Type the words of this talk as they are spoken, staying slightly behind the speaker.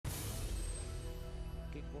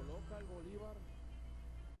coloca el bolívar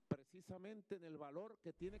precisamente en el valor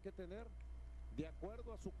que tiene que tener de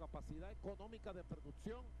acuerdo a su capacidad económica de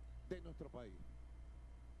producción de nuestro país.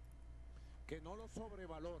 Que no lo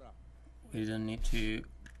sobrevalora. We don't need to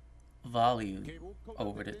value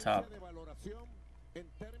over the top,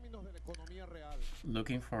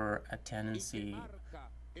 looking for a tendency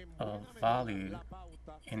of value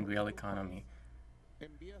in real economy,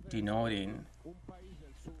 denoting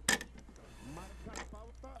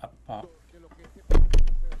a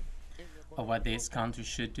of what this country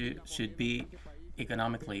should be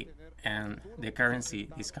economically, and the currency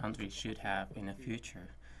this country should have in the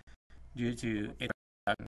future due to its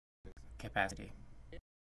capacity.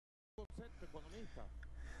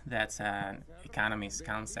 That's an economist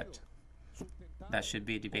concept that should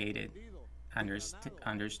be debated,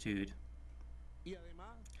 understood,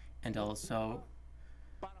 and also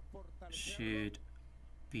should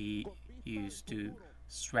be used to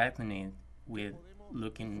strengthen it with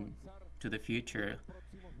looking to the future,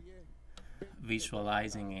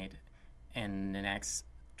 visualizing it in the next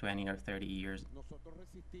 20 or 30 years.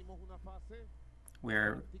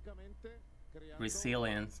 We're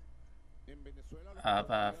resilient of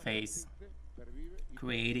a phase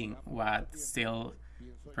creating what still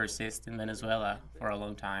persists in Venezuela for a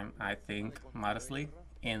long time, I think, modestly,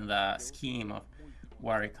 in the scheme of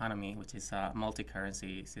war economy, which is a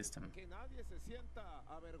multi-currency system.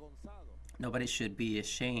 Nobody should be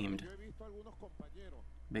ashamed,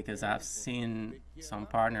 because I've seen some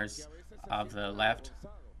partners of the left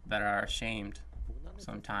that are ashamed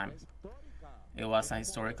sometimes. It was a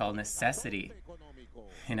historical necessity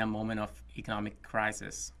in a moment of economic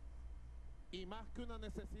crisis.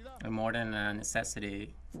 And more than a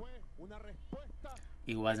necessity,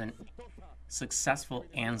 it was a successful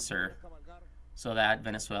answer so that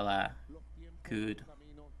Venezuela could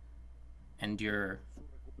endure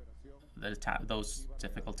those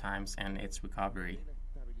difficult times and its recovery,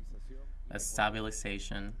 a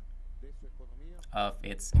stabilization of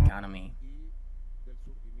its economy,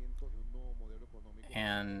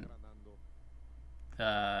 and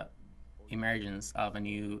the emergence of a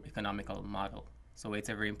new economical model. So it's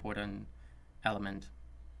a very important element.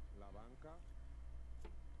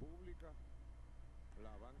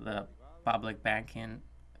 The public banking,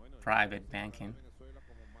 private banking,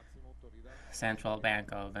 Central Bank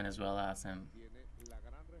of Venezuela as the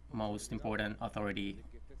most important authority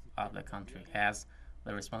of the country has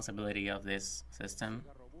the responsibility of this system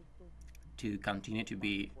to continue to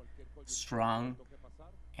be strong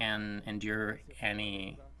and endure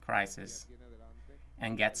any crisis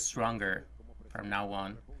and get stronger from now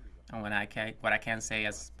on. And what I can say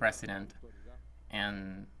as president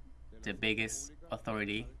and the biggest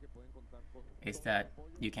authority is that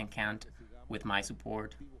you can count with my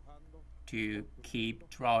support to keep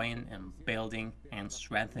drawing and building and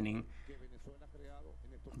strengthening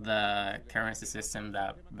the currency system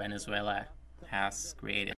that Venezuela has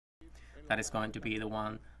created. That is going to be the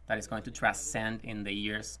one that is going to transcend in the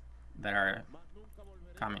years that are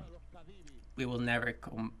coming. We will never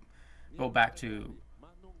go back to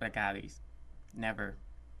the Cadiz. Never.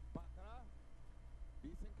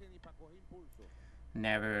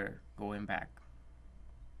 Never going back.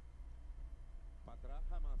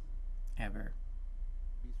 Ever.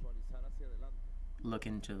 Look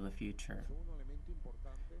into the future.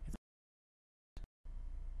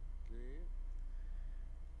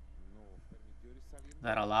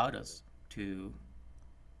 That allowed us to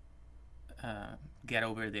get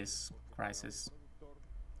over this crisis,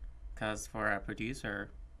 because for a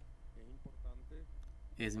producer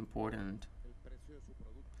is important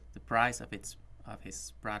the price of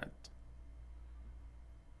his product.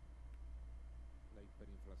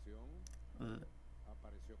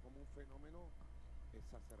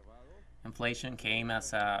 Inflation came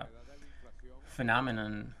as a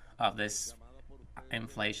phenomenon of this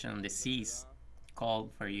inflation disease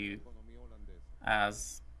called for you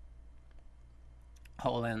as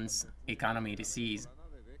Holland's economy disease.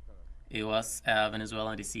 It was a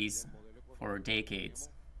Venezuelan disease for decades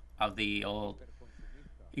of the old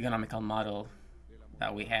economical model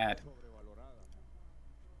that we had,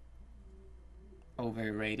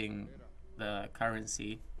 overrating the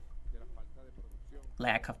currency,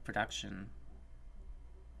 lack of production.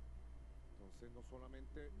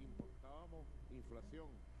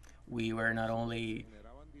 We were not only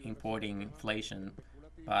importing inflation,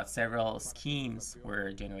 but several schemes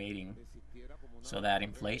were generating so that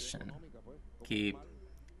inflation keep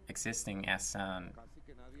existing as a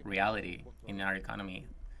reality in our economy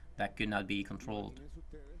that could not be controlled.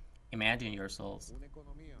 Imagine yourselves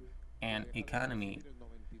an economy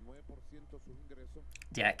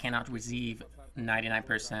that cannot receive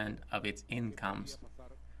 99% of its incomes.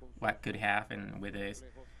 What could happen with this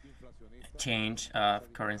change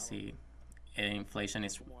of currency? Inflation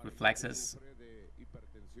is reflexes,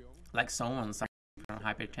 like someone suffering from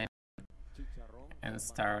hypertension and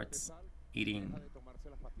starts eating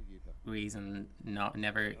grease and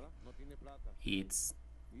never eats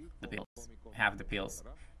the pills, have the pills.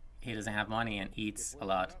 He doesn't have money and eats a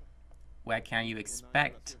lot. What can you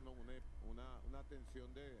expect?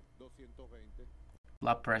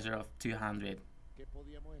 Blood pressure of 200.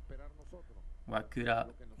 What could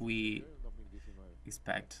we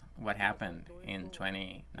expect? What happened in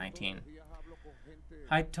 2019?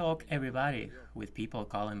 I talk everybody with people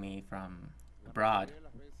calling me from abroad.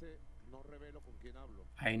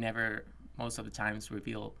 I never, most of the times,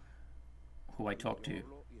 reveal who I talk to,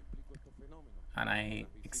 and I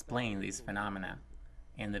explain these phenomena.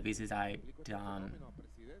 In the visits I've done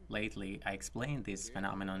lately, I explained this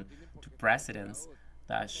phenomenon to presidents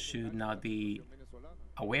that should not be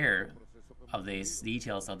aware of these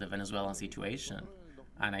details of the Venezuelan situation.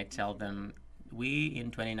 And I tell them, we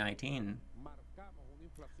in 2019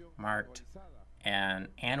 marked an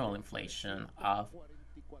annual inflation of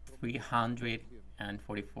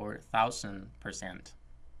 344,000%.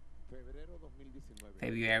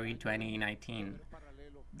 February 2019,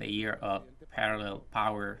 the year of parallel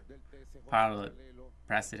power, parallel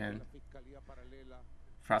president,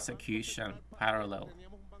 prosecution parallel,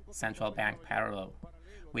 central bank parallel.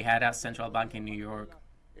 We had a central bank in New York.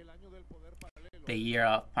 The year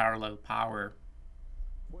of parallel power,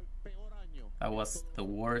 that was the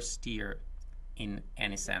worst year in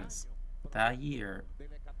any sense. That year,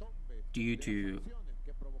 due to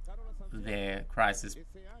the crisis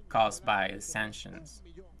caused by sanctions,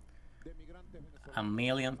 1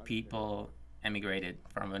 million people emigrated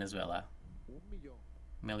from Venezuela. 1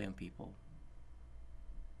 million people.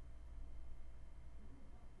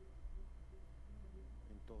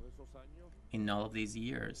 In all of these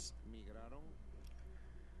years,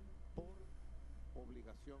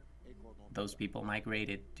 those people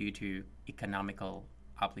migrated due to economical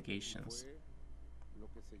obligations.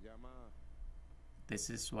 This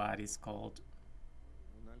is what is called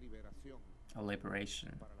a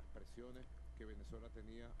liberation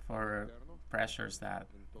for pressures that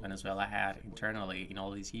Venezuela had internally in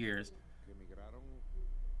all these years.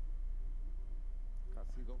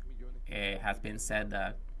 It has been said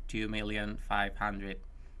that 2,500,000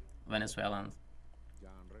 Venezuelans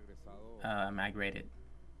migrated.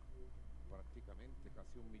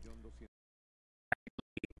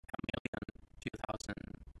 1,200,000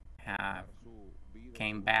 have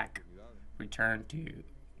came back, returned to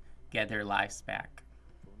get their lives back.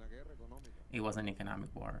 It was an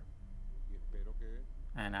economic war.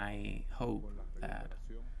 And I hope that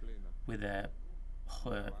with the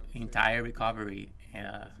entire recovery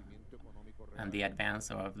and the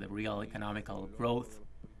advance of the real economical growth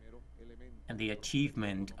and the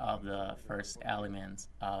achievement of the first elements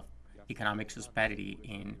of economic prosperity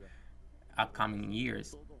in upcoming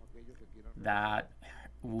years, that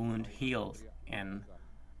wound heals and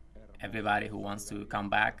everybody who wants to come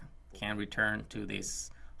back can return to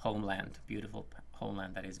this homeland, beautiful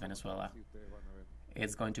homeland that is Venezuela.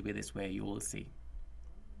 It's going to be this way, you will see.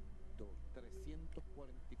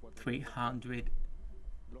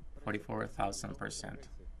 344,000%.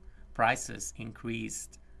 Prices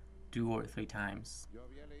increased 2 or 3 times.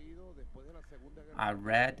 I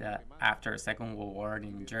read that after the Second World War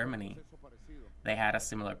in Germany, they had a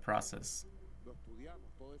similar process.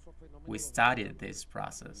 We studied this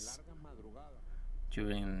process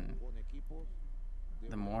during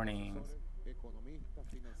the morning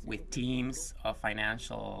with teams of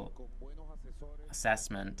financial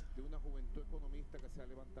assessment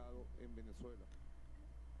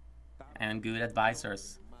and good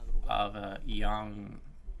advisors of young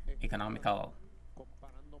economical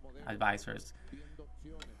advisors.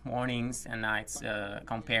 Mornings and nights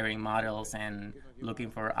comparing models and looking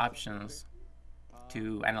for options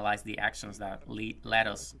to analyze the actions that led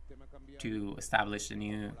us to establish a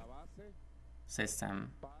new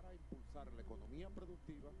system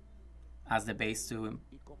as the base to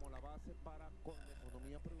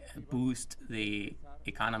boost the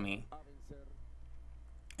economy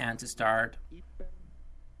and to start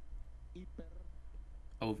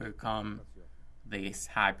overcome this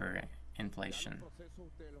hyperinflation.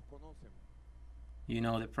 You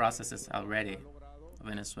know the processes already.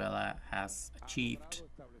 Venezuela has achieved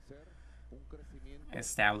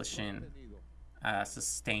establishing a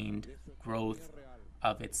sustained growth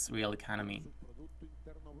of its real economy,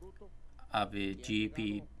 of the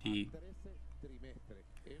GDP.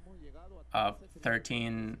 of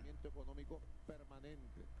 13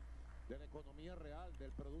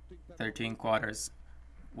 quarters,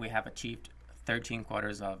 we have achieved 13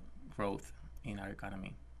 quarters of growth in our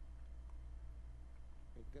economy.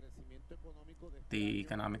 The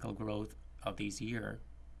economical growth of this year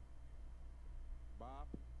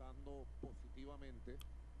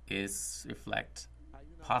is reflect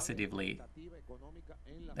positively.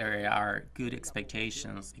 There are good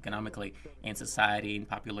expectations economically in society, in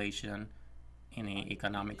population, in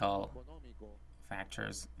economical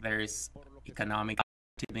factors. There is economic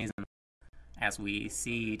optimism as we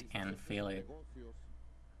see it and feel it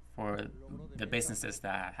for the businesses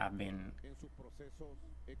that have been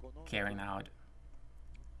carrying out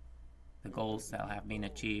the goals that have been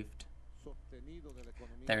achieved.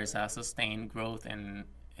 There is a sustained growth in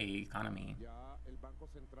the economy.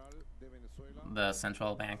 The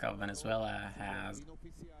Central Bank of Venezuela has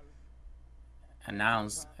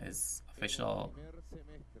announced its official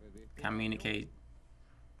communique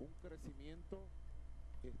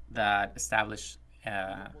that established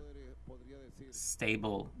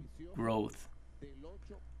stable growth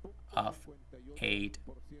of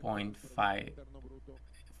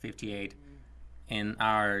 8.58 in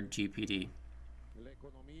our GPD.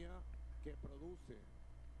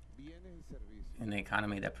 In the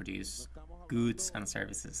economy that produces goods and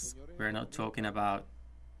services. We're not talking about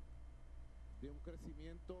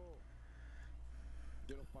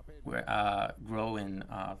a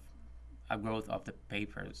growth of the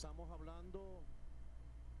papers.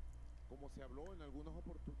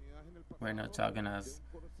 We're not talking as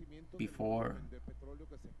before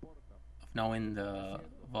of knowing the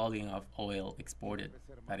volume of oil exported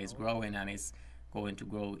that is growing and is going to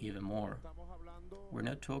grow even more. We're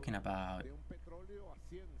not talking about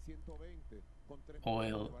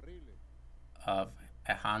oil of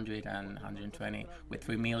 100 and 120 with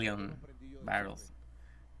 3 million barrels.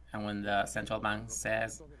 And when the central bank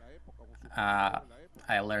says, I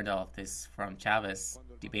learned of this from Chavez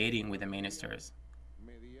debating with the ministers,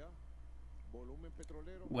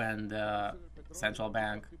 when the central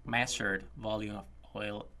bank measured volume of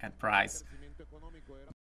oil and price,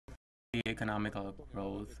 the economical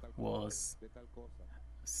growth was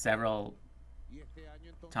several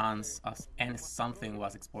tons of and something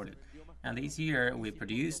was exported. And this year we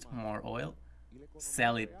produced more oil,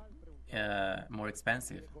 sell it more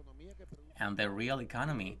expensive. And the real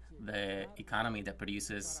economy, the economy that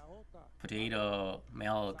produces potato,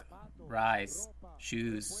 milk, rice,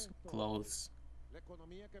 shoes, clothes,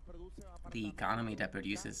 the economy that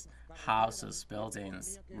produces houses,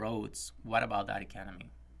 buildings, roads, what about that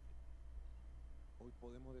economy?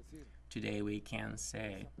 Today we can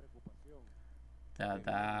say that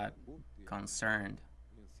that concern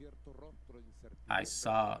I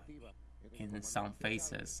saw in some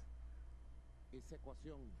faces,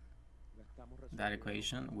 that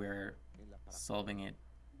equation, we're solving it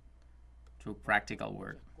through practical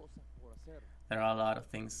work. There are a lot of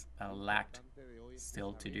things that lacked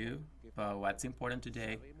still to do, but what's important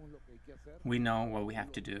today, we know what we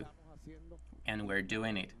have to do, and we're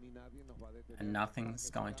doing it, and nothing's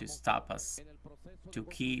going to stop us to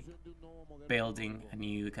keep building a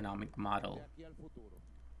new economic model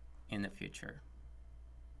in the future.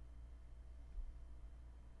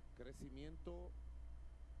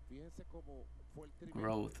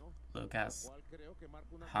 Growth, look at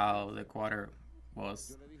how the quarter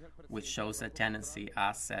was, which shows a tendency,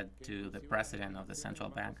 as said to the president of the central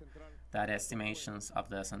bank, that estimations of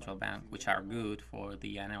the central bank, which are good for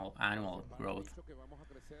the annual growth.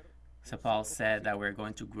 Cepal said that we're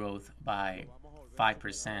going to growth by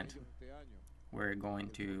 5%. We're going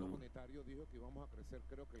to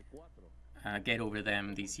get over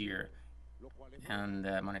them this year. And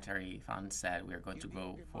the Monetary Fund said we're going to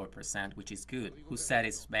grow 4%, which is good. Who said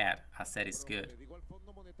it's bad? I said it's good.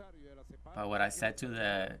 But what I said to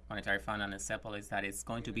the Monetary Fund and the CEPAL is that it's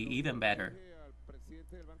going to be even better.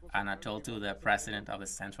 And I told to the president of the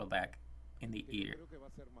central bank in the ear,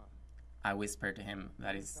 I whispered to him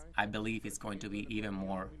that I believe it's going to be even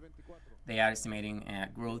more. They are estimating a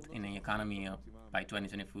growth in the economy by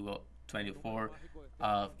 2024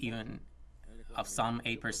 of some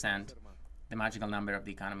 8%. The magical number of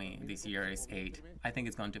the economy this year is 8. I think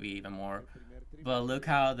it's going to be even more. But look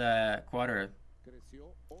how the quarter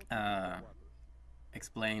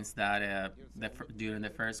explains that during the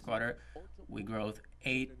first quarter, we growth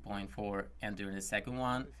 8.4, and during the second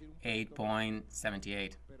one,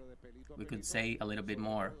 8.78. We could say a little bit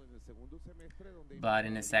more. But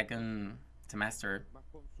in the second semester,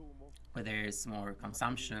 where there is more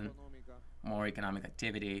consumption, more economic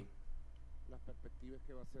activity,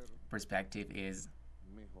 perspective is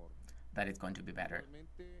that it's going to be better.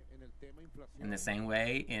 In the same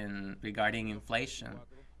way, regarding inflation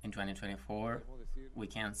in 2024, we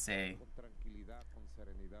can say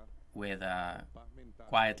with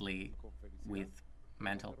quietly, with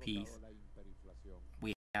mental peace,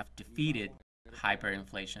 we have defeated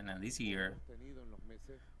hyperinflation, and this year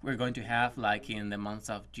we're going to have, like in the months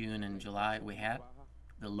of June and July, we had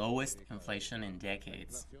the lowest inflation in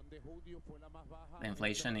decades. The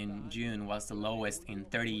inflation in June was the lowest in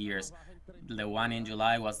 30 years. The one in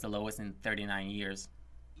July was the lowest in 39 years.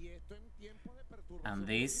 And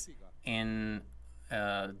this in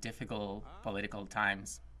difficult political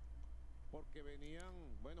times.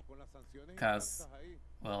 Because,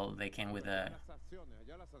 well, they came with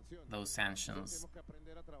those sanctions.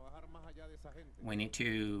 We need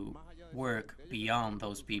to work beyond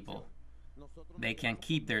those people. They can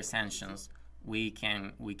keep their sanctions. We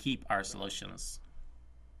keep our solutions.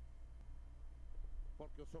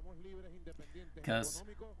 Because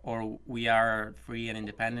or we are free and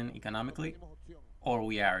independent economically, or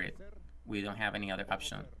we are it. We don't have any other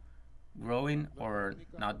option. Growing or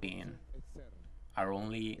not being. Our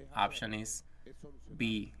only option is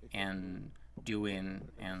be and doing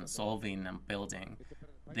and solving and building.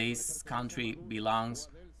 This country belongs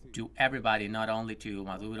to everybody, not only to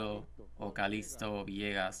Maduro or Calixto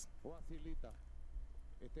Villegas.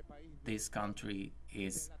 This country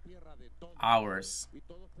is ours,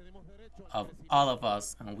 of all of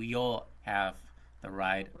us, and we all have the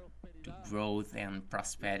right to growth and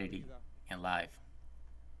prosperity in life.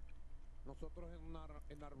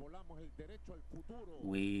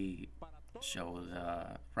 We show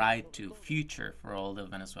the right to future for all the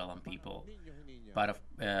Venezuelan people, but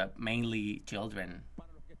mainly children,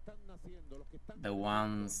 the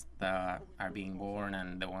ones that are being born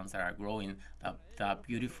and the ones that are growing, the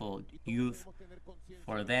beautiful youth.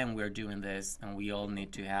 For them, we're doing this, and we all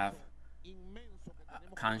need to have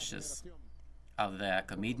conscious of the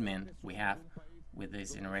commitment we have with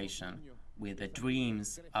this generation, with the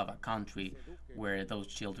dreams of a country where those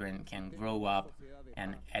children can grow up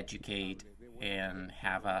and educate and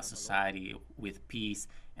have a society with peace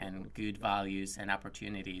and good values and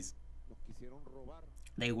opportunities.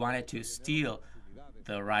 They wanted to steal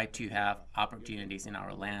the right to have opportunities in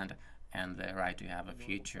our land and the right to have a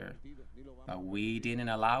future. But we didn't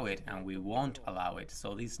allow it, and we won't allow it.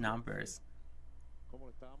 So these numbers,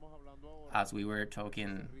 as we were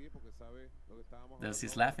talking,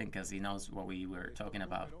 Delcy's laughing because he knows what we were talking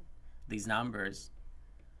about. These numbers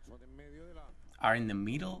are in the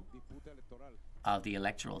middle of the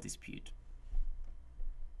electoral dispute.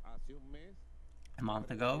 A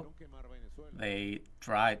month ago, they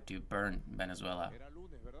tried to burn Venezuela.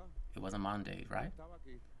 It was a Monday, right?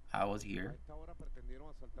 I was here.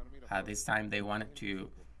 At this time, they wanted to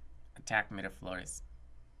attack Miraflores.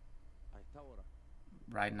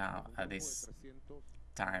 Right now, at this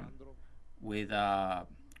time, with a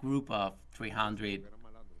group of 300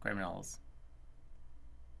 criminals.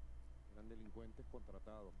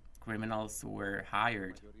 Criminals were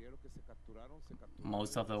hired.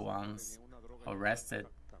 Most of the ones arrested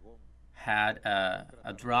had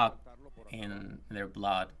a drug in their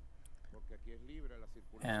blood,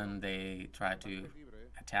 and they tried to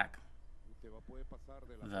attack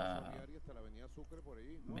the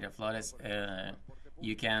Miraflores.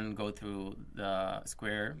 You can go through the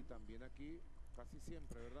square,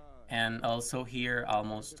 and also here,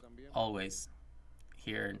 almost always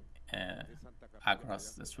here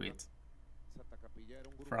across the street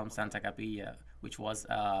from Santa Capilla, which was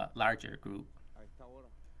a larger group.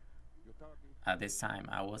 At this time,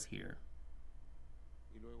 I was here.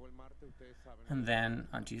 And then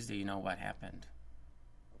on Tuesday, you know what happened.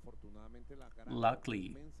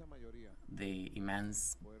 Luckily, the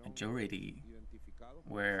immense majority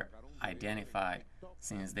were identified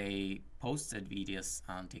since they posted videos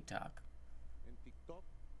on TikTok.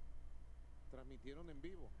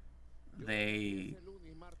 They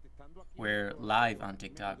were live on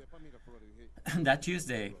TikTok. That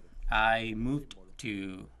Tuesday, I moved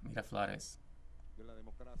to Miraflores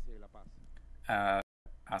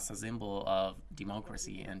as a symbol of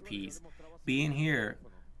democracy and peace. Being here,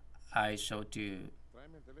 I showed you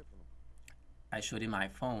my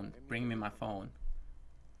phone. Bring me my phone.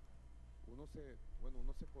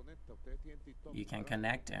 You can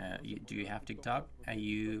connect. Do you have TikTok?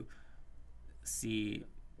 You see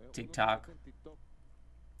TikTok.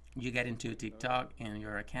 You get into TikTok in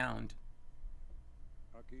your account.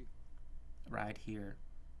 Right here.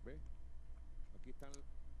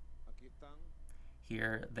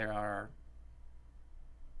 Here there are.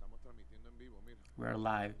 We're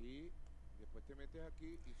live.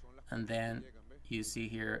 And then you see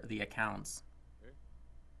here the accounts.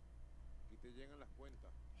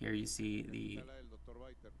 Here you see the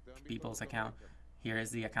people's account. Here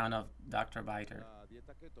is the account of Dr. Biter.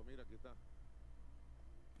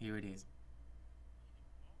 Here it is.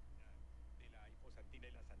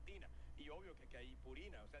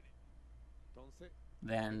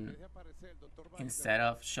 Then, instead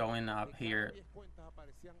of showing up here,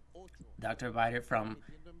 Dr. Biter, from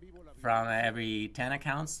every 10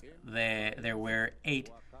 accounts, there were 8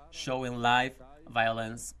 showing live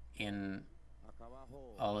violence in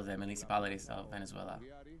all of the municipalities of Venezuela.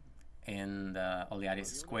 In the Oliares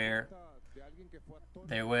Square,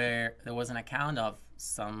 there was an account of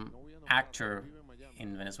some actor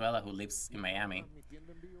in Venezuela who lives in Miami,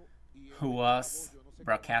 who was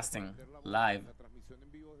broadcasting live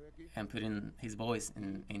and putting his voice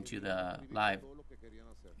into the live,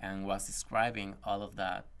 and was describing all of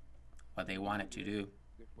that, what they wanted to do.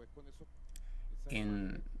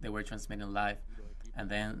 They were transmitting live, and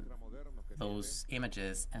then those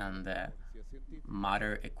images and the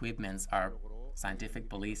modern equipments our scientific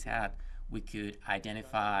police had, we could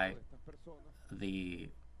identify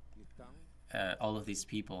all of these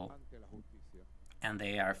people, and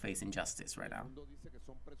they are facing justice right now.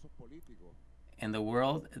 In the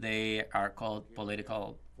world, they are called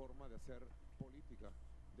political.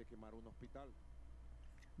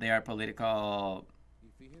 They are political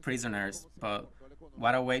prisoners, but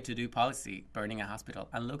what a way to do policy, burning a hospital.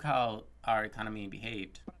 And look how our economy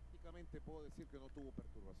behaved.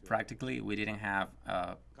 Practically, we didn't have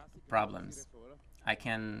problems. I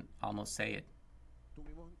can almost say it.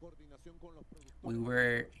 We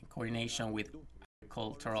were in coordination with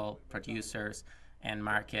agricultural producers and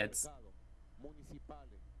markets,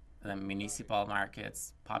 the municipal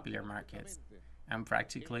markets, popular markets, and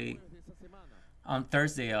practically on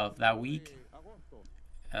Thursday of that week,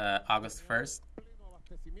 August 1st,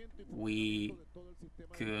 we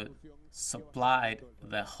could supply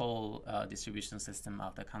the whole distribution system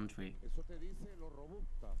of the country.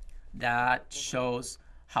 That shows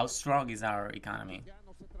how strong is our economy.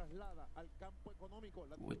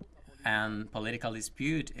 And political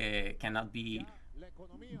dispute cannot be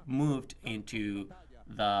moved into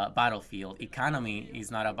the battlefield. Economy is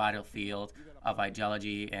not a battlefield of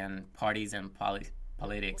ideology and parties and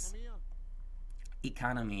politics.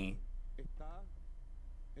 Economy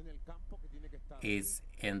is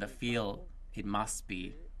in the field it must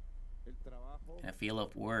be, in a field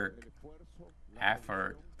of work,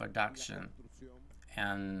 effort, production,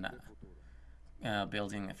 and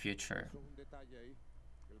building a future.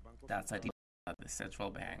 That's a detail that the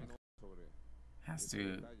central bank has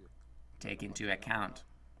to take into account.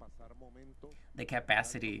 The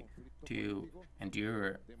capacity to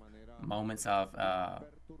endure moments of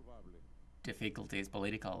difficulties,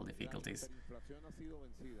 political difficulties.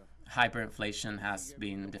 Hyperinflation has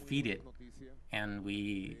been defeated, and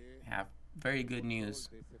we have very good news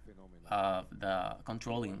of the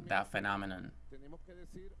controlling that phenomenon.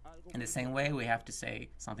 In the same way, we have to say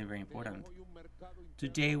something very important.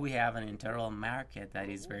 Today, we have an internal market that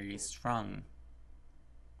is very strong.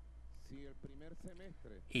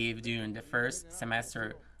 If during the first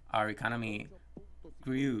semester our economy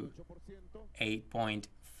grew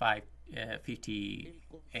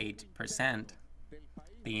 8.58%,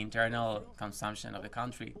 the internal consumption of the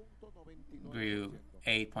country grew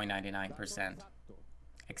 8.99%.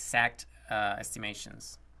 Exact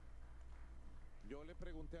estimations.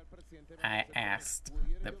 I asked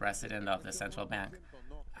the president of the central bank.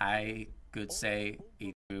 I could say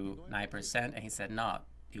it grew 9%, and he said no,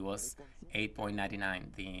 it was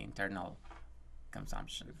 8.99, the internal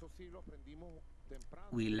consumption.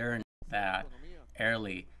 We learned that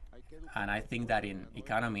early, and I think that in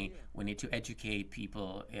economy, we need to educate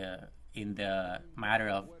people in the matter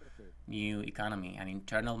of new economy, an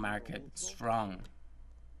internal market strong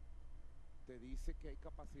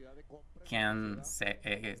can say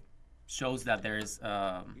it shows that there is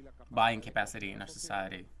buying capacity in our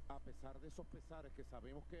society.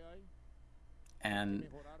 And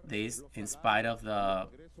this, in spite of the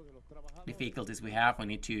difficulties we have, we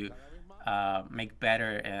need to make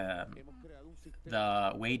better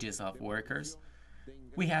the wages of workers.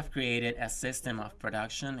 We have created a system of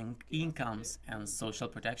production and incomes and social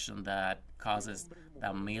protection that causes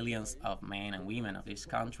that millions of men and women of this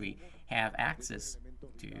country have access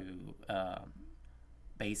to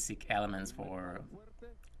basic elements for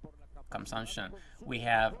consumption. We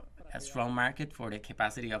have a strong market for the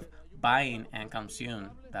capacity of buying and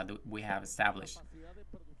consume that we have established.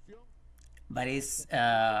 But it's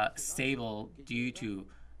stable due to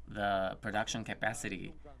the production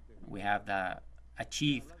capacity. we have the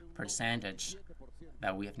achieved percentage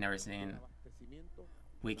that we have never seen.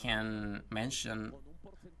 We can mention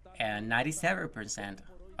 97%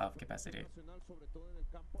 of capacity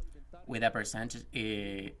with a percentage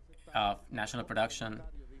of national production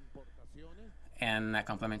and a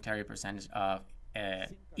complementary percentage of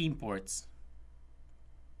imports.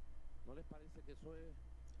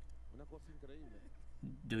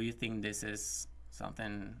 Do you think this is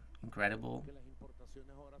something incredible?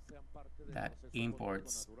 That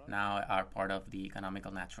imports now are part of the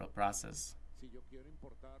economical natural process.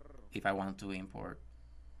 If I want to import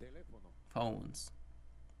phones,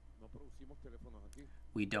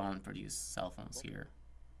 we don't produce cell phones here,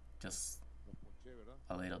 just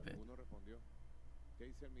a little bit.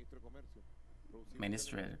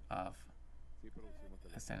 Ministry of,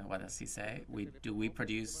 what does he say? Do we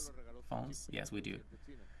produce phones? Yes, we do.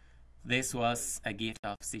 This was a gift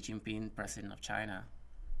of Xi Jinping, President of China.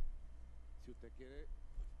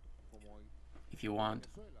 If you want,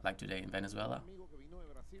 like today in Venezuela,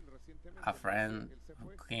 a friend who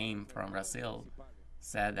came from Brazil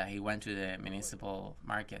said that he went to the municipal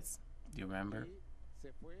markets. Do you remember?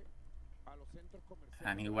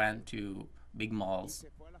 And he went to big malls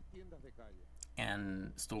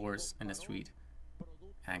and stores in the street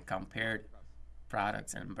and compared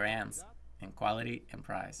products and brands and quality and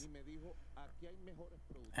price.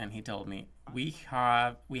 And he told me, we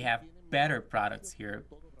have better products here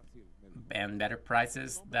and better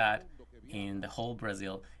prices than in the whole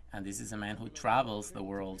Brazil. And this is a man who travels the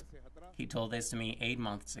world. He told this to me 8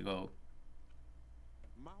 months ago.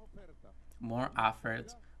 More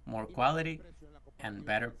offers, more quality, and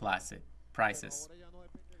better prices.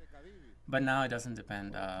 But now it doesn't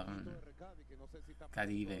depend on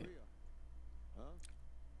Cadive.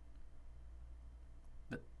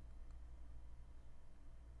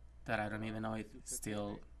 That I don't even know if it's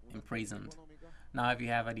still imprisoned. Now if you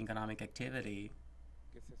have an economic activity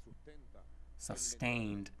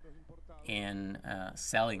sustained in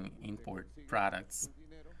selling import products,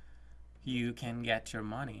 you can get your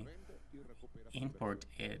money, import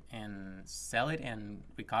it, and sell it and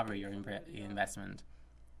recover your investment.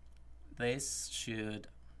 This should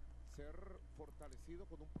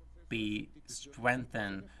be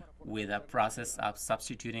strengthened with a process of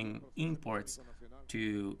substituting imports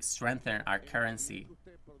to strengthen our currency.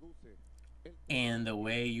 And the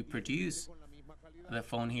way you produce the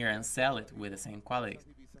phone here and sell it with the same quality,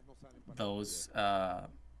 those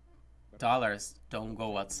dollars don't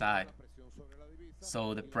go outside.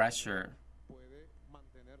 So the pressure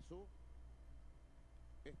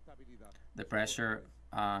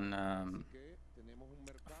on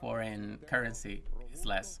foreign currency is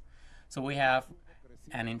less. So we have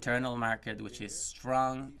an internal market which is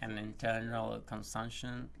strong, an internal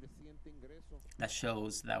consumption that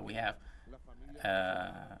shows that we have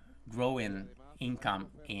growing income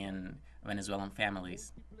in Venezuelan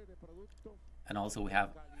families. And also we have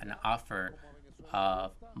an offer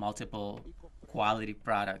of multiple quality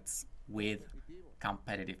products with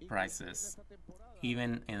competitive prices.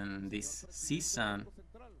 Even in this season,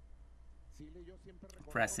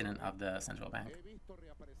 President of the Central Bank,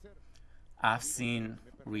 I've seen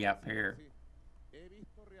reappear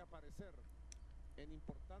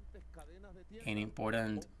in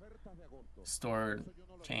important store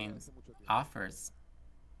chains offers,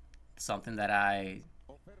 something that I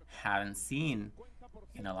haven't seen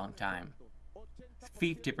in a long time.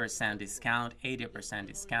 50% discount, 80%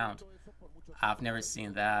 discount. I've never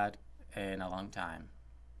seen that in a long time.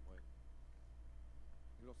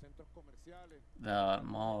 The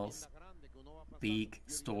malls, big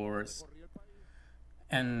stores,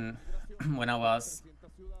 and when I was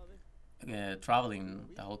traveling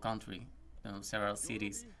the whole country, several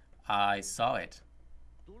cities, I saw it.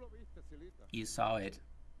 You saw it.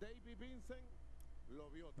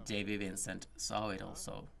 J.B. Vincent saw it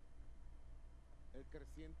also.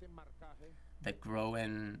 The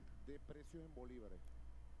growing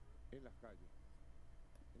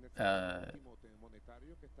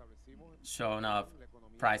showing of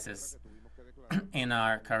prices in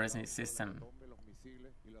our currency system.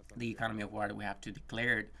 The economy of war we have to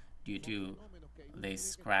declare due to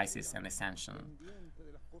this crisis and the sanction.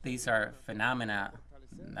 These are phenomena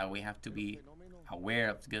that we have to be aware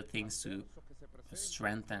of, good things to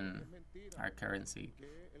strengthen our currency.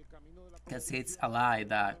 Because it's a lie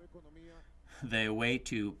that the way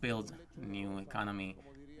to build a new economy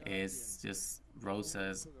is just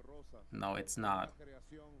roses. No, it's not.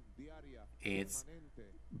 It's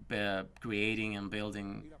creating and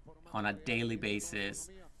building on a daily basis,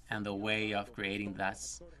 and the way of creating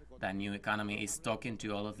that new economy is talking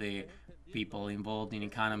to all of the people involved in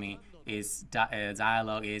economy is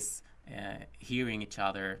dialogue, is hearing each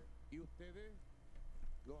other,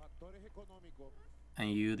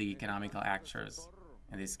 and you, the economical actors,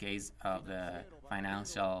 in this case of the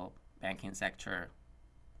financial banking sector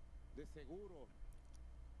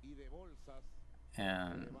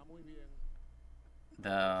and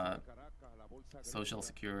the social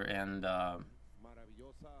security and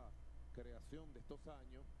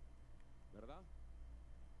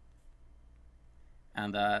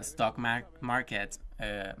the stock market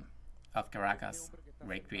of Caracas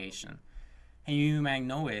recreation. And you might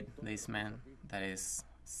know it, this man that is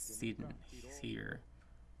sitting here.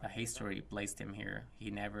 The history placed him here.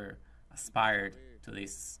 He never aspired to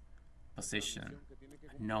this position,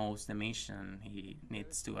 knows the mission he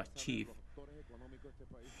needs to achieve.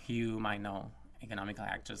 You might know economical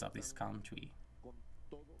actors of this country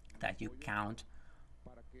that you count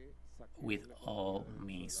with all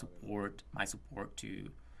my support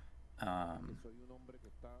to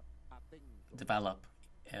develop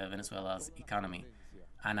Venezuela's economy.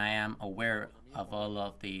 And I am aware of all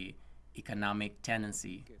of the economic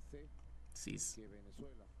tendencies.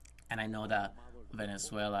 And I know that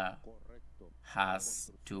Venezuela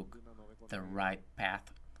has took the right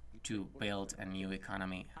path to build a new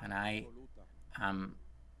economy. And I am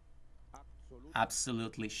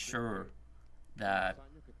absolutely sure that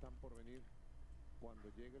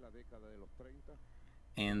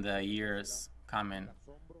in the years coming,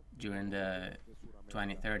 during the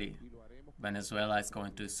 2030, Venezuela is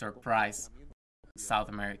going to surprise South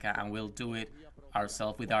America, and we'll do it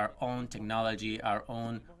ourselves with our own technology, our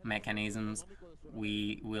own mechanisms.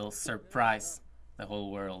 We will surprise the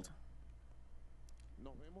whole world.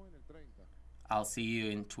 I'll see you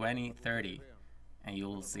in 2030, and you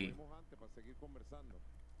will see.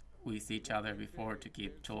 We see each other before to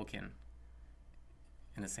keep talking.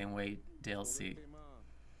 In the same way, Delcy,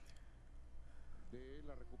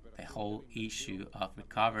 the whole issue of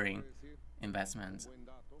recovering investments,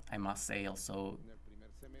 I must say also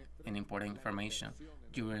an important information.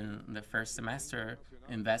 During the first semester,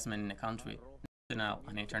 investment in the country, national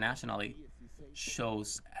and internationally,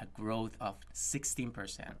 shows a growth of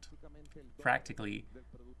 16%. Practically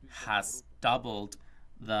has doubled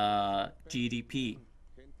the GDP.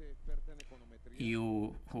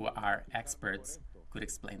 You who are experts could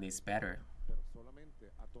explain this better,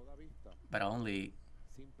 but only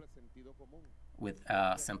with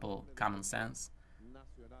simple common sense.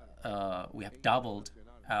 We have doubled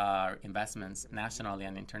our investments nationally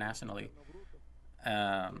and internationally.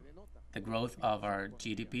 The growth of our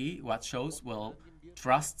GDP, what shows, will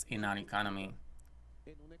trust in our economy,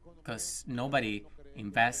 because nobody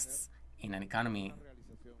invests in an economy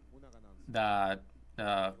that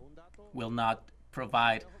will not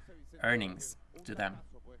provide earnings to them.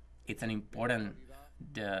 It's an important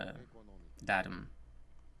datum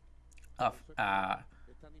of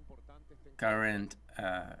current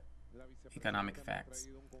economic facts.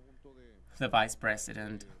 The Vice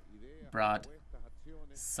President brought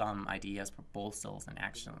some ideas, proposals, and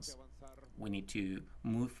actions. We need to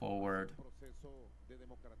move forward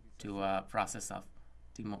to a process of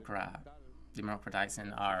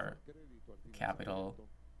democratizing our capital,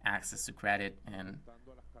 access to credit, and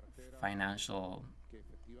financial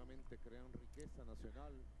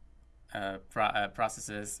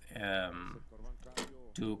processes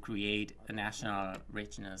to create a national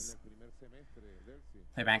richness.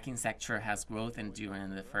 The banking sector has growth, and during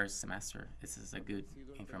the first semester, this is a good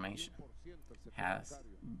information,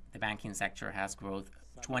 the banking sector has growth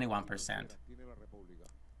 21%.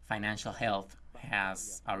 Financial health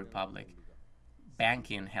has our republic.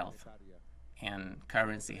 Banking health and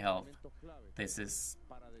currency health.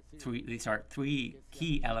 These are three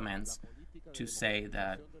key elements to say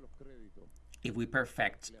that if we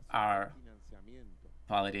perfect our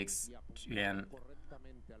politics and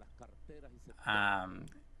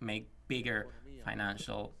make bigger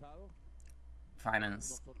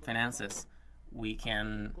finances, we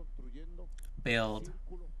can build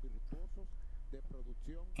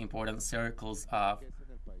important circles of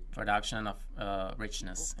production of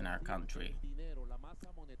richness in our country,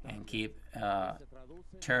 and keep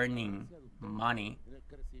turning money,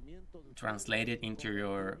 translate it into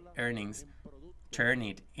your earnings, turn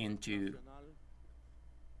it into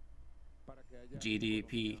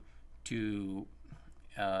GDP to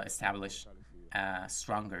establish a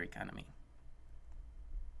stronger economy.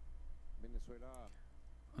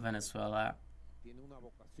 Venezuela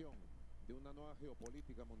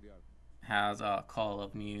has a call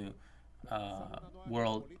of new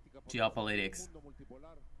world geopolitics.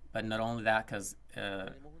 But not only that, because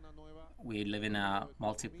we live in a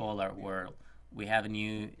multipolar world. We have a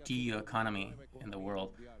new geo-economy in the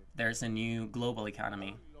world. There's a new global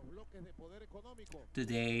economy.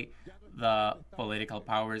 Today, the political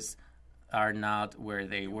powers are not where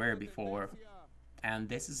they were before. And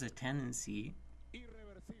this is a tendency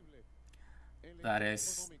that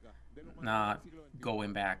is not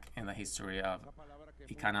going back in the history of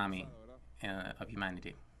economy of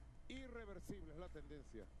humanity.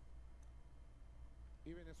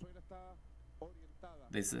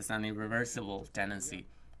 This is an irreversible tendency,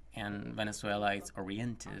 and Venezuela is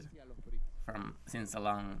oriented since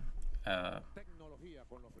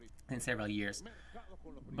several years.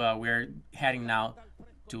 But we're heading now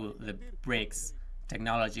to the BRICS,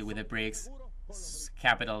 technology with the BRICS,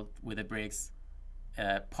 capital with the BRICS,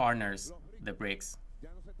 partners, the BRICS.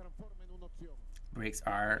 BRICS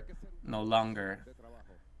are no longer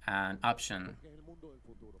an option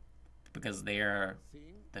because they are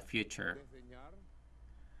the future.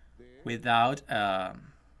 Without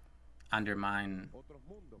undermine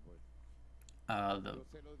the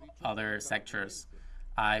other sectors,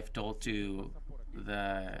 I've told to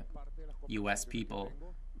the U.S. people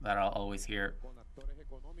that are always here,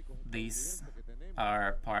 this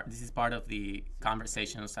is part of the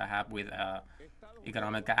conversations I have with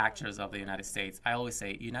economic actors of the United States. I always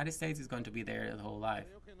say, United States is going to be there the whole life.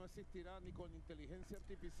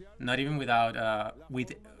 Not even with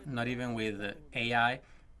AI,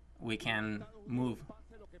 we can move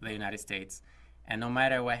the United States. And no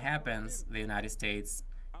matter what happens, the United States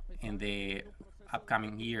in the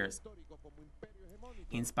upcoming years,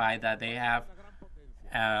 in spite that they have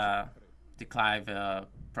decline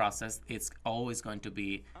process, it's always going to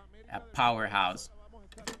be a powerhouse.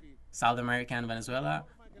 South America and Venezuela,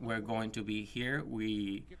 we're going to be here.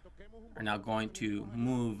 We are now going to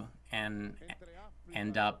move and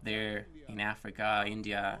end up there in Africa,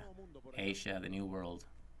 India, Asia, the New World,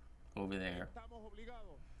 over there.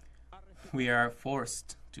 We are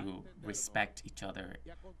forced to respect each other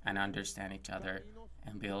and understand each other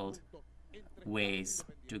and build ways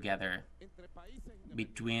together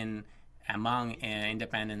among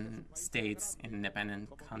independent states, independent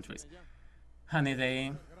countries. Honey,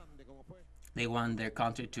 they want their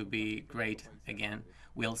country to be great again.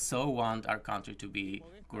 We also want our country to be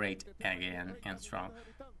great again and strong.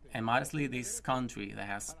 And modestly, this country that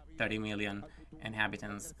has 30 million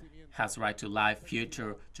inhabitants has right to life,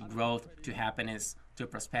 future, to growth, to happiness, to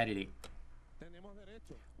prosperity.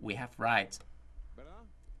 We have rights.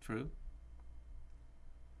 True?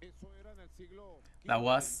 That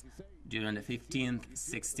was during the 15th,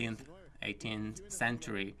 16th, 18th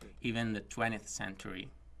century, even the 20th century.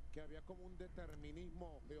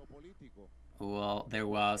 Well, there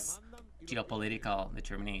was geopolitical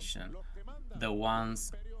determination. The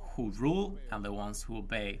ones who rule and the ones who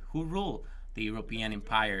obey. Who rule? The European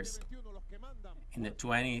empires. In the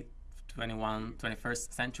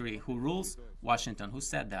 21st century, who rules? Washington. Who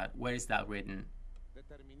said that? Where is that written?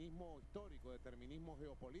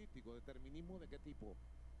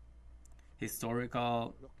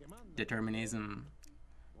 Historical determinism.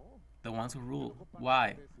 The ones who rule.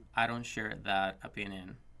 Why? I don't share that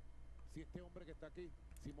opinion.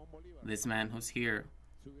 This man who's here,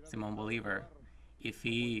 Simón Bolívar, if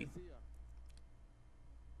he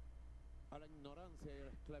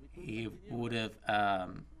would have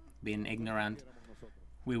been ignorant,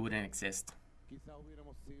 we wouldn't exist.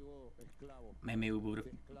 Maybe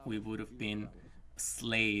we would have been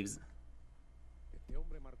slaves.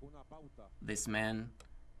 This man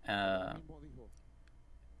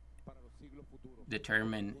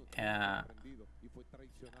determined an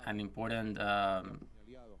important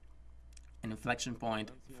an inflection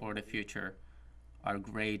point for the future, our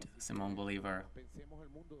great Simón Bolívar.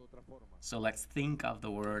 So let's think of the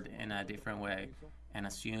world in a different way and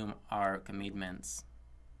assume our commitments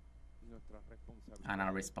and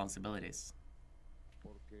our responsibilities,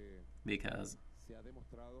 because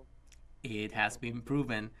it has been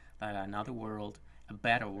proven that another world, a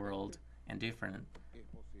better world and different,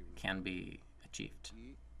 can be achieved.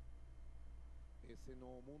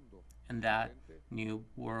 And that new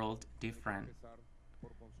world, different,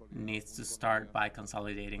 needs to start by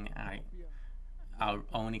consolidating our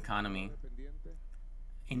own economy,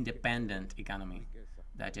 independent economy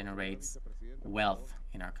that generates wealth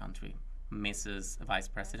in our country. Mrs. Vice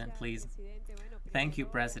President, please. Thank you,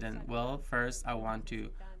 President. Well, first I want to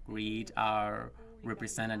greet our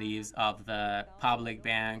representatives of the public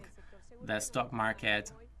bank, the stock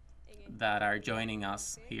market, that are joining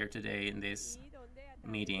us here today in this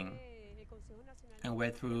meeting. And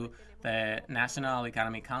we're through the National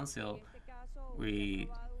Economic Council. We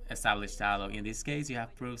established dialogue. In this case, you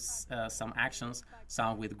have proved some actions,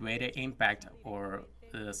 some with greater impact or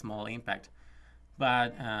small impact,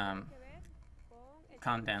 but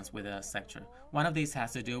contents with a sector. One of these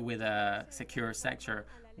has to do with a secure sector.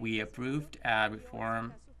 We approved a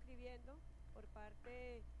reform,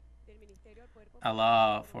 a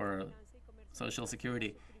law for Social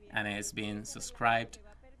Security, and it's been subscribed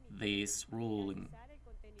this ruling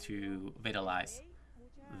to vitalize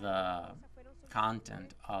the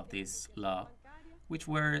content of this law, which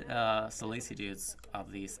were solicitudes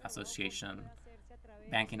of this association,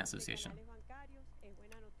 banking association.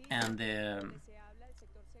 And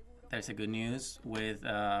there's a good news with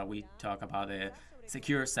we talk about the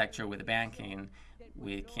secure sector with banking.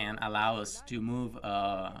 We can allow us to move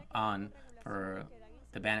on for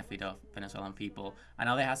the benefit of Venezuelan people.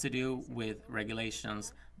 Another has to do with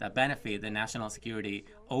regulations that benefit the national security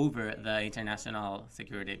over the international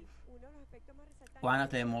security. One of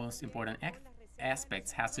the most important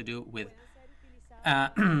aspects has to do with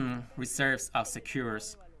reserves of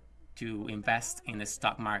secures to invest in the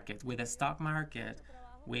stock market. With the stock market,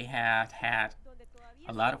 we have had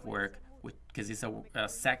a lot of work because it's a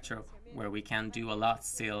sector where we can do a lot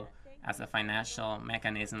still as a financial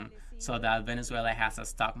mechanism, so that Venezuela has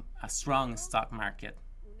a strong stock market.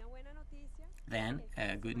 Then,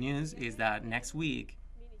 good news is that next week,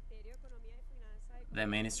 the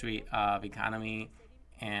Ministry of Economy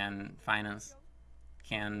and Finance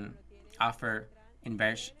can offer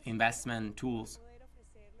investment tools,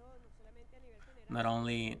 not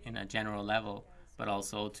only in a general level, but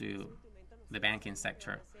also to the banking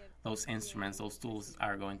sector. Those instruments, those tools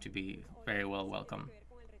are going to be very well welcome.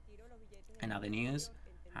 Another news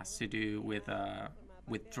has to do with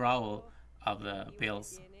withdrawal of the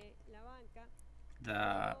bills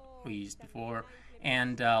that we used before,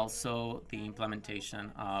 and also the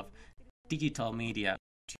implementation of digital media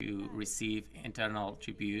to receive internal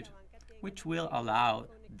tribute, which will allow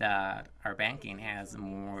that our banking has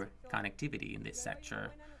more connectivity in this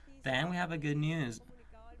sector. Then we have a good news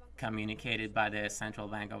communicated by the Central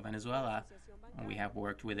Bank of Venezuela. We have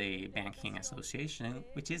worked with a banking association,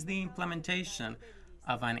 which is the implementation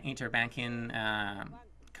of an interbanking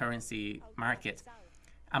currency market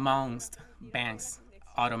amongst banks,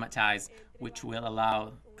 automatized, which will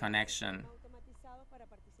allow connection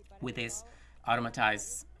with this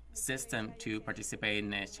automatized system to participate in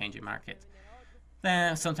the changing market.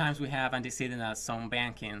 Then sometimes we have antecedent that some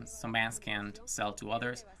banks can't sell to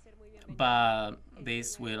others, but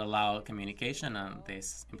this will allow communication, and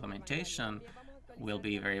this implementation will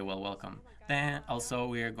be very well welcome. Then also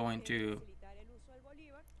we are going to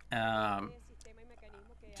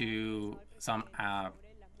do some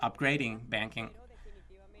upgrading banking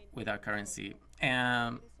with our currency.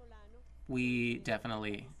 And we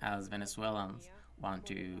definitely, as Venezuelans, want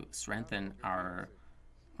to strengthen our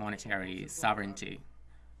monetary sovereignty.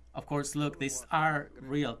 Of course, look, these are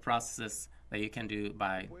real processes that you can do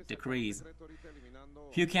by decrees.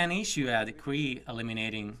 You can issue a decree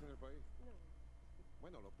eliminating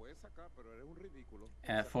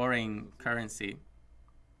a foreign currency.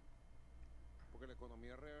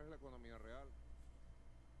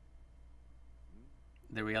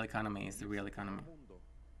 The real economy is the real economy.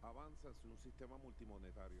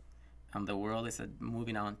 And the world is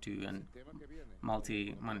moving on to a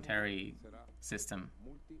multi-monetary system.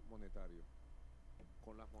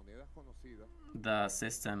 The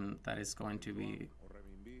system that is going to be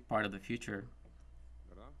part of the future.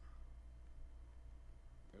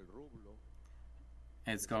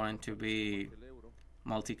 It's going to be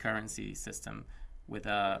multi-currency system with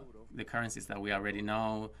the currencies that we already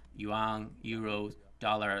know: yuan, euros,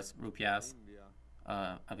 dollars, rupias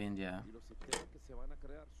of India.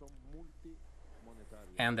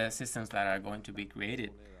 And the systems that are going to be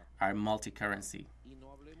created are multi-currency.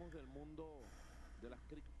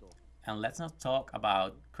 And let's not talk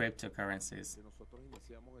about cryptocurrencies.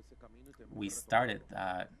 We started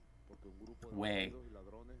that way,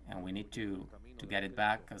 and we need to get it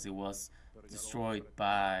back because it was destroyed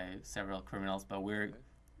by several criminals, but we're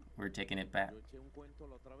taking it back.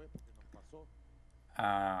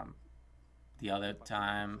 The other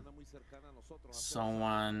time,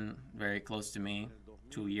 someone very close to me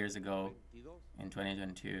 2 years ago in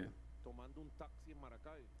 2022,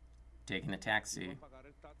 taking a taxi,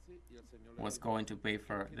 was going to pay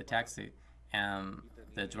for the taxi, and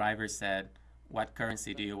the driver said, "What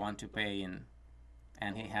currency do you want to pay in?"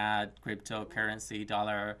 And he had cryptocurrency,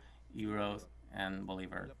 dollar, euros, and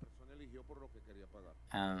bolivar.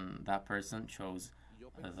 And that person chose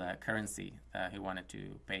the currency that he wanted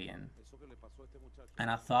to pay in. And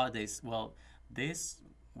I thought this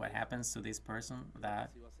what happens to this person,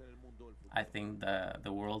 that I think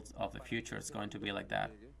the world of the future is going to be like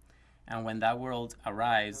that. And when that world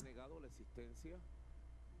arrives,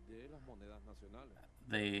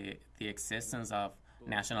 the existence of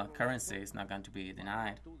national currency is not going to be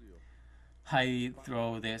denied. I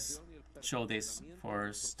show this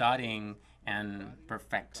for studying and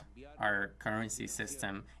perfect our currency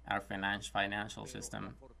system, our financial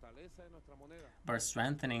system. But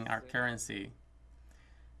strengthening our currency,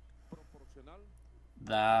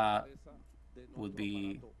 that would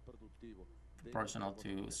be proportional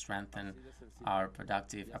to strengthen our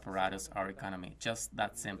productive apparatus, our economy. Just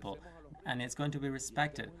that simple. And it's going to be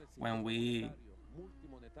respected when we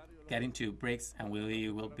get into BRICS, and we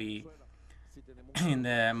will be in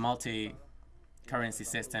the multi-currency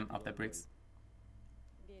system of the BRICS.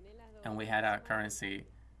 And we had our currency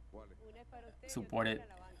supported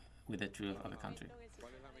with the truth of the country.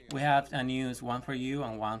 We have a news, one for you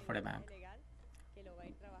and one for the bank.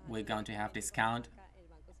 We're going to have discount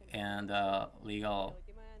and legal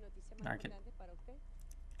market.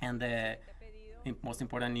 And the most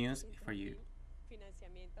important news for you.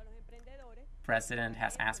 President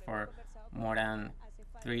has asked for more than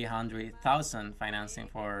 300,000 financing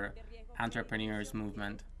for entrepreneurs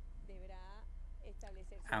movement.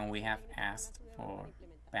 And we have asked for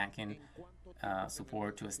banking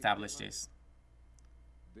support to establish this.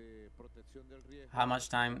 How much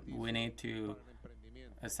time we need to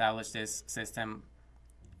establish this system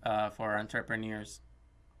for entrepreneurs?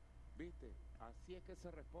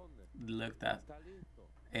 Look, that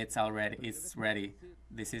it's ready.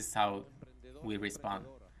 This is how we respond.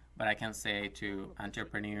 But I can say to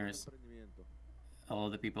entrepreneurs, all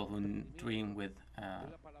the people who dream with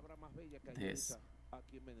this,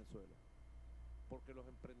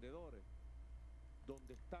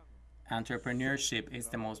 entrepreneurship is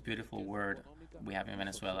the most beautiful word we have in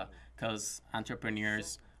Venezuela, because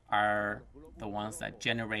entrepreneurs are the ones that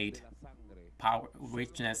generate power,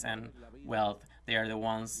 richness, and wealth. They are the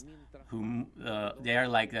ones who they are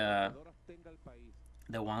like the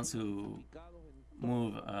ones who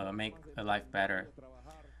move, make a life better.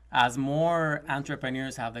 As more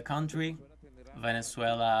entrepreneurs have the country,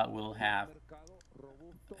 Venezuela will have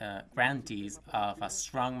grantees of a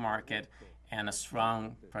strong market and a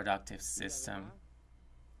strong productive system,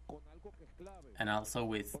 and also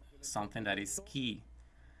with something that is key,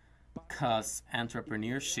 because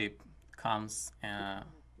entrepreneurship comes and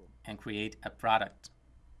create a product.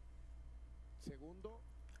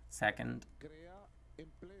 Second,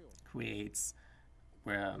 creates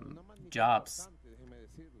jobs.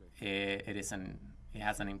 It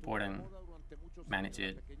has an important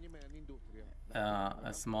magnitude.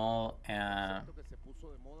 A small and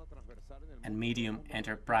medium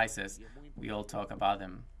enterprises, we all talk about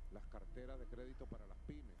them.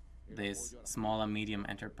 These small and medium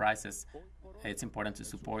enterprises, it's important to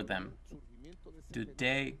support them.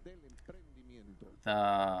 Today,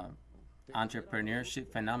 the entrepreneurship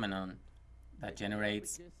phenomenon that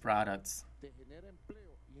generates products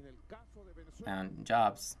and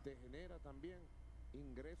jobs,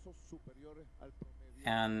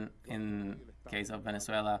 and in case of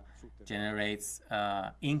Venezuela, generates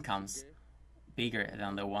incomes bigger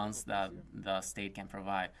than the ones that the state can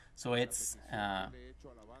provide. So it's a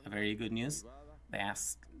very good news.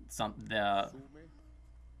 The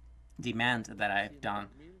demand that I've done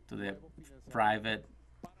to the private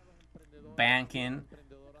banking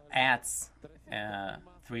adds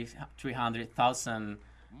 $300,000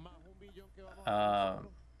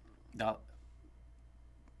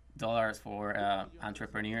 dollars for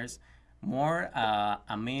entrepreneurs, more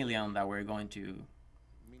 $1 million that we're going to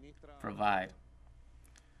provide.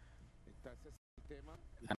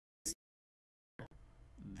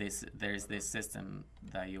 There's this system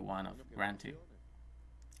that you want to grant to.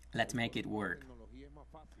 Let's make it work.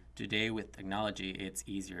 Today with technology, it's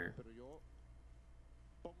easier.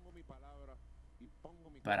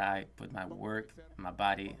 But I put my work, my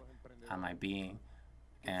body, and my being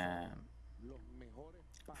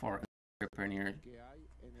for entrepreneurs,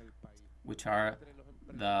 which are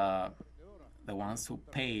the ones who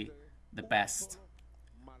pay the best.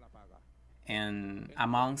 And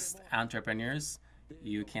amongst entrepreneurs,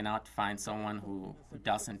 you cannot find someone who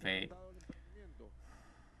doesn't pay.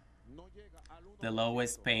 The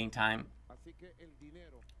lowest paying time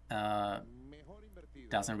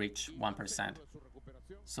doesn't reach 1%.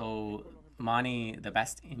 So money, the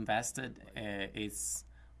best invested is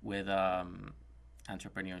with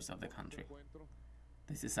entrepreneurs of the country.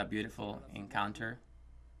 This is a beautiful encounter.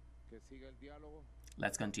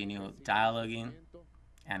 Let's continue dialoguing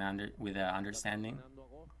and with the understanding.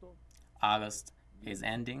 August is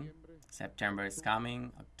ending, September is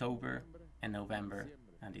coming, October, and November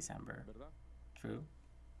and December. True?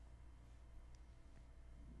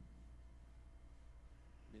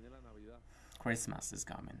 Christmas is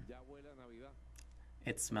coming.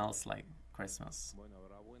 It smells like Christmas.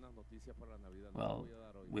 Well,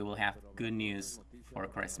 we will have good news for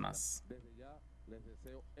Christmas.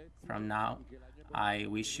 From now, I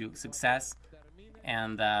wish you success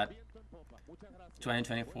and that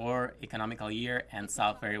 2024 economical year ends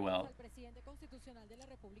out very well.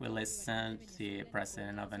 We listened to the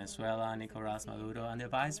President of Venezuela, Nicolás Maduro, and the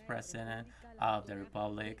Vice President of the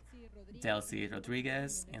Republic, Delcy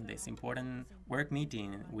Rodríguez, in this important work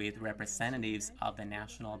meeting with representatives of the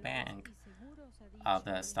National Bank, of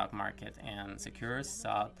the stock market and securities.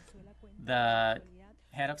 So the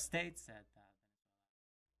head of state said